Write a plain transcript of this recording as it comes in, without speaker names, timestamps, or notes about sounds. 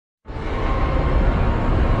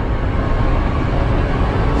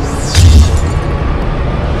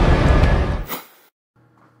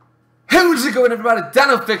How's it going, everybody?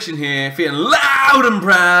 Dano Fiction here, feeling loud and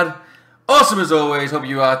proud. Awesome as always, hope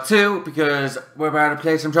you are too, because we're about to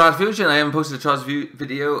play some Trials Fusion. I haven't posted a Trials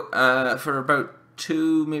video for about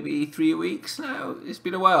 2, maybe 3 weeks now. It's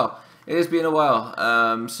been a while. It has been a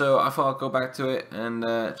while. So I thought I'd go back to it and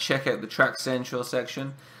check out the Track Central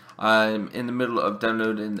section. I'm in the middle of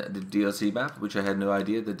downloading the DLC map, which I had no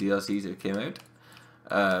idea the DLCs that came out,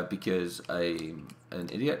 because I'm an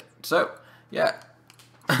idiot. So, yeah.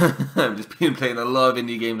 I've just been playing a lot of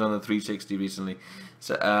indie games on the 360 recently.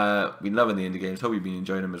 So, been loving the indie games. Hope you've been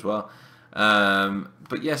enjoying them as well.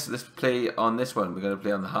 But yes, let's play on this one. We're going to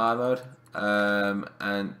play on the hard mode.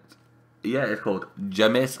 And yeah, it's called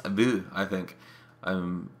Jamais Vu, I think. I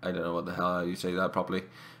don't know what the hell you say that properly.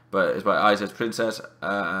 But it's by Eyes as Princess.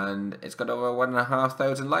 And it's got over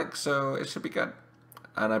 1,500 likes, so it should be good.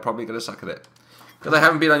 And I'm probably going to suck at it. Because I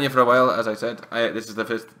haven't been on here for a while, as I said. This is the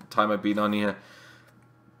first time I've been on here.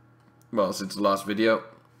 Well, since the last video.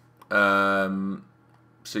 So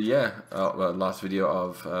yeah, well, last video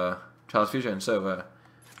of Trials Fusion. So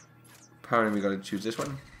apparently we got to choose this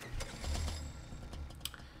one.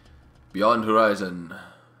 Beyond Horizon.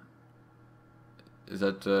 Is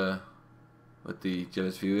that what the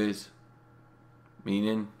jealous view is?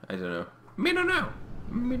 Meaning? I don't know. Me no know.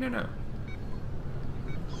 Me no know.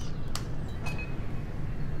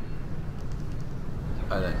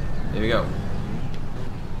 Alright then, here we go.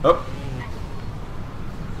 Oh!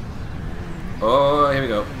 Oh, here we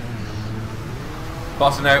go.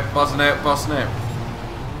 Bossing out, bossing out, bossing out.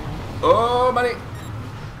 Oh, money!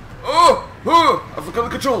 Oh! Oh! I forgot the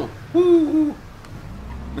control! Woo!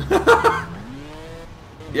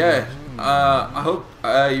 Yeah, I hope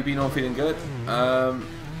you've been all feeling good. I'm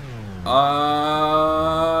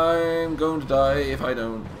going to die if I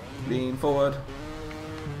don't lean forward.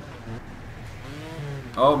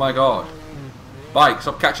 Oh my god. Bike,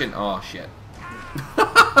 stop catching. Oh, shit.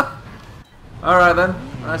 Alright then,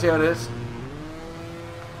 I see how it is.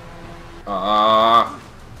 Oh,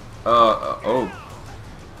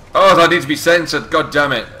 that needs to be censored, god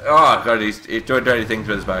damn it. Oh god, he's doing dirty things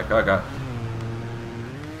with his back. Oh god.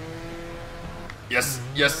 Yes,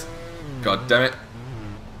 yes. God damn it.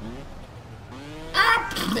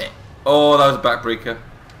 Oh, that was a backbreaker.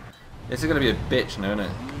 This is gonna be a bitch now, isn't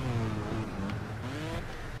it?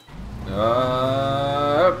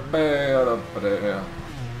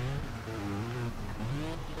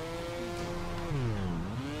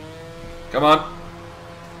 Come on.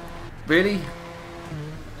 Really?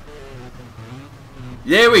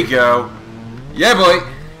 Here we go. Yeah, boy.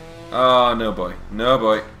 Oh, no, boy. No,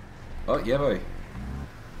 boy. Oh, yeah, boy.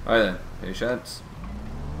 Alright then. Patience.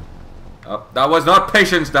 Oh, that was not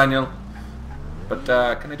patience, Daniel. But,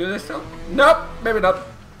 can I do this still? Nope. Maybe not.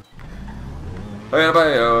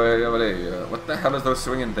 What the hell is those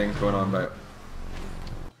swinging things going on about?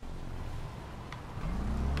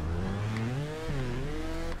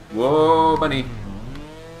 Whoa, bunny.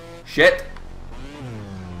 Shit.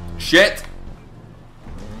 Shit.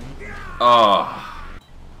 Oh.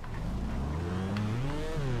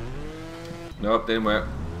 Nope, didn't work.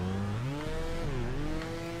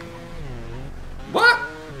 What?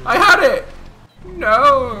 I had it.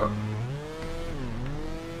 No.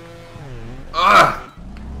 Ugh.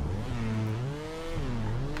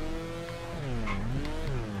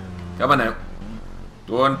 Come on now.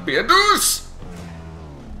 Don't be a deuce.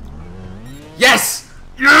 Yes!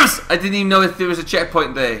 Yes! I didn't even know if there was a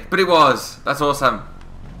checkpoint there, but it was. That's awesome.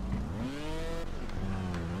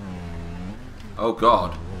 Oh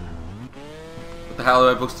god. What the hell am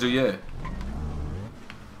I supposed to do here?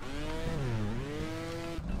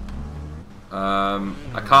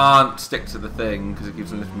 I can't stick to the thing because it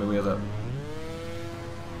keeps on lifting my wheel up.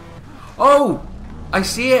 Oh! I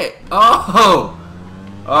see it! Oh!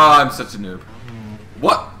 Oh, I'm such a noob.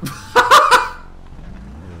 What?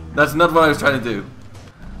 That's not what I was trying to do.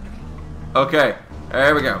 Okay,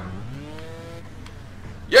 there we go.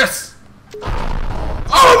 Yes!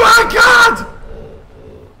 Oh my god!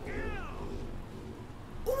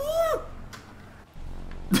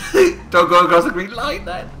 Don't go across the green line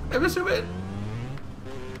then. Never zoom in.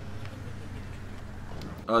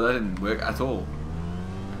 Oh, that didn't work at all.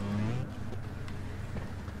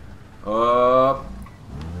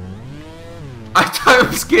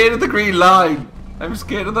 I'm scared of the green line. I'm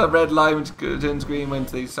scared of that red line which turns green when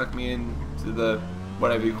they suck me into the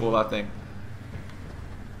whatever you call that thing.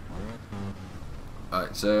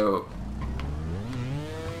 Alright, so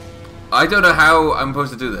I don't know how I'm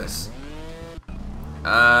supposed to do this.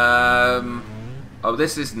 Oh,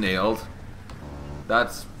 this is nailed.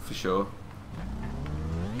 That's for sure.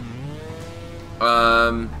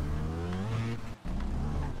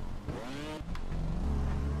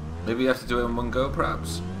 Maybe you have to do it in one go,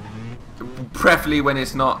 perhaps. Preferably when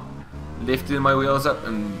it's not lifting my wheels up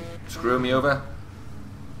and screwing me over.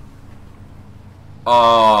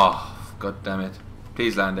 Oh, god damn it.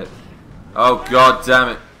 Please land it. Oh, god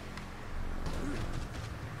damn it.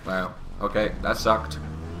 Wow. Okay, that sucked.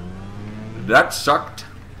 That sucked.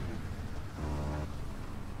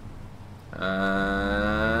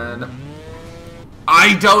 And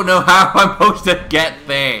I don't know how I'm supposed to get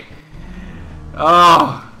there.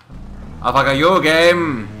 Oh, I fuck your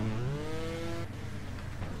game.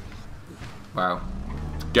 Wow.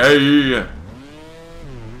 Gay.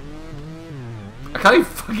 I can't even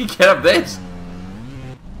fucking get up this.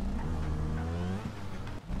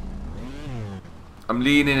 I'm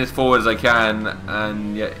leaning as forward as I can,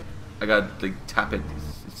 and yeah, I gotta like tap it.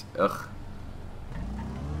 Ugh.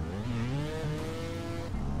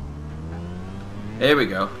 Here we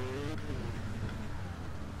go.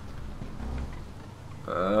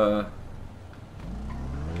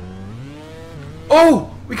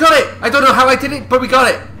 Oh, we got it! I don't know how I did it, but we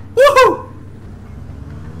got it. Woohoo!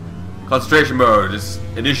 Concentration mode is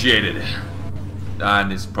initiated,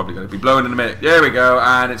 and it's probably going to be blown in a minute. There we go,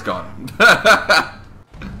 and it's gone.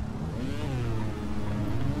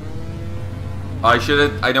 I should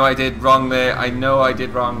have. I know I did wrong there. I know I did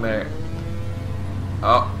wrong there.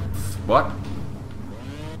 Oh, what?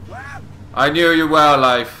 I knew you were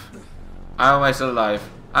alive. How am I still alive?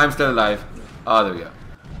 I'm still alive. Oh, there we go.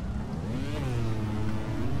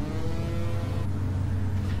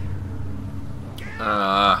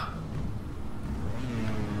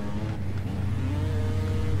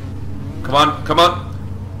 Come on, come on.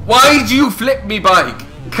 Why do you flip me, bike?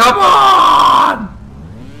 Come on!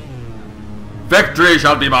 Victory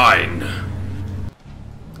shall be mine.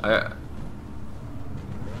 Hang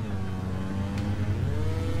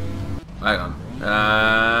on.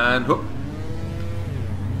 And whoop.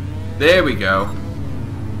 There we go.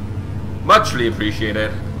 Muchly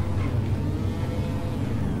appreciated.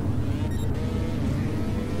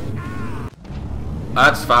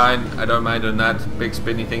 That's fine. I don't mind doing that big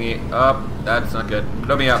spinny thingy. Oh, that's not good.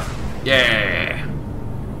 Blow me up. Yeah.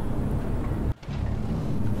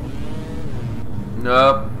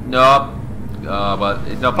 Nope. Nope. Oh, but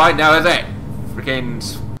it's no point now, is it? Freaking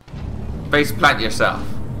face plant yourself.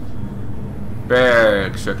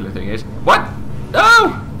 Big circular thing is. What?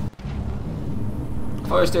 No! I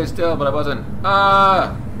thought I stayed still, but I wasn't.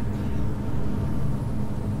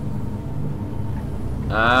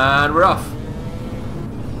 And we're off.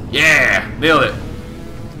 Yeah! Nailed it!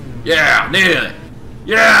 Yeah! Nailed it!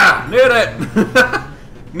 Yeah! Nailed it!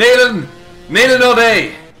 Nailing! Nailing all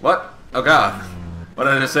day! What? Oh god. What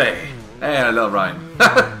did I say? Hey, a little rhyme.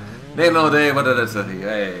 Nailing all day, what did I say?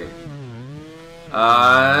 Hey.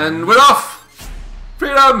 And we're off!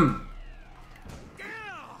 Freedom!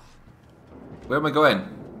 Where am I going?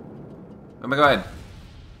 Where am I going?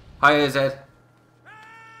 Hi, Zed.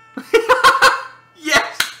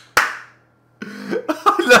 Yes!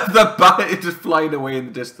 I love the bat just flying away in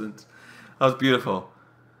the distance. That was beautiful.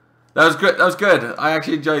 That was good. That was good. I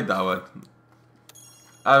actually enjoyed that one.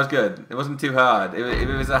 That was good. It wasn't too hard. If it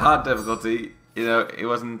was a hard difficulty, you know, it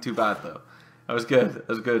wasn't too bad though. That was good. That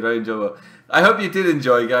was good. Very enjoyable. I hope you did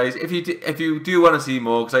enjoy, guys. If you do want to see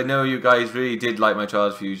more, because I know you guys really did like my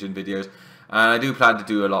Trials Fusion videos, and I do plan to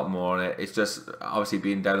do a lot more on it. It's just obviously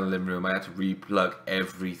being down in the living room, I had to replug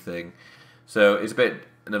everything, so it's a bit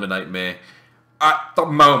of a nightmare at the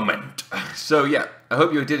moment. So yeah, I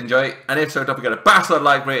hope you did enjoy it, and if so, don't forget to bash that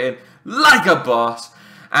like rating like a boss,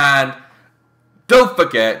 and don't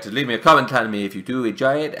forget to leave me a comment telling me if you do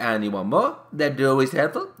enjoy it and you want more. That's always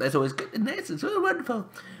helpful. That's always good and nice and so wonderful.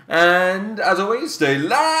 And as always, stay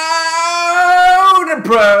loud and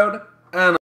proud. And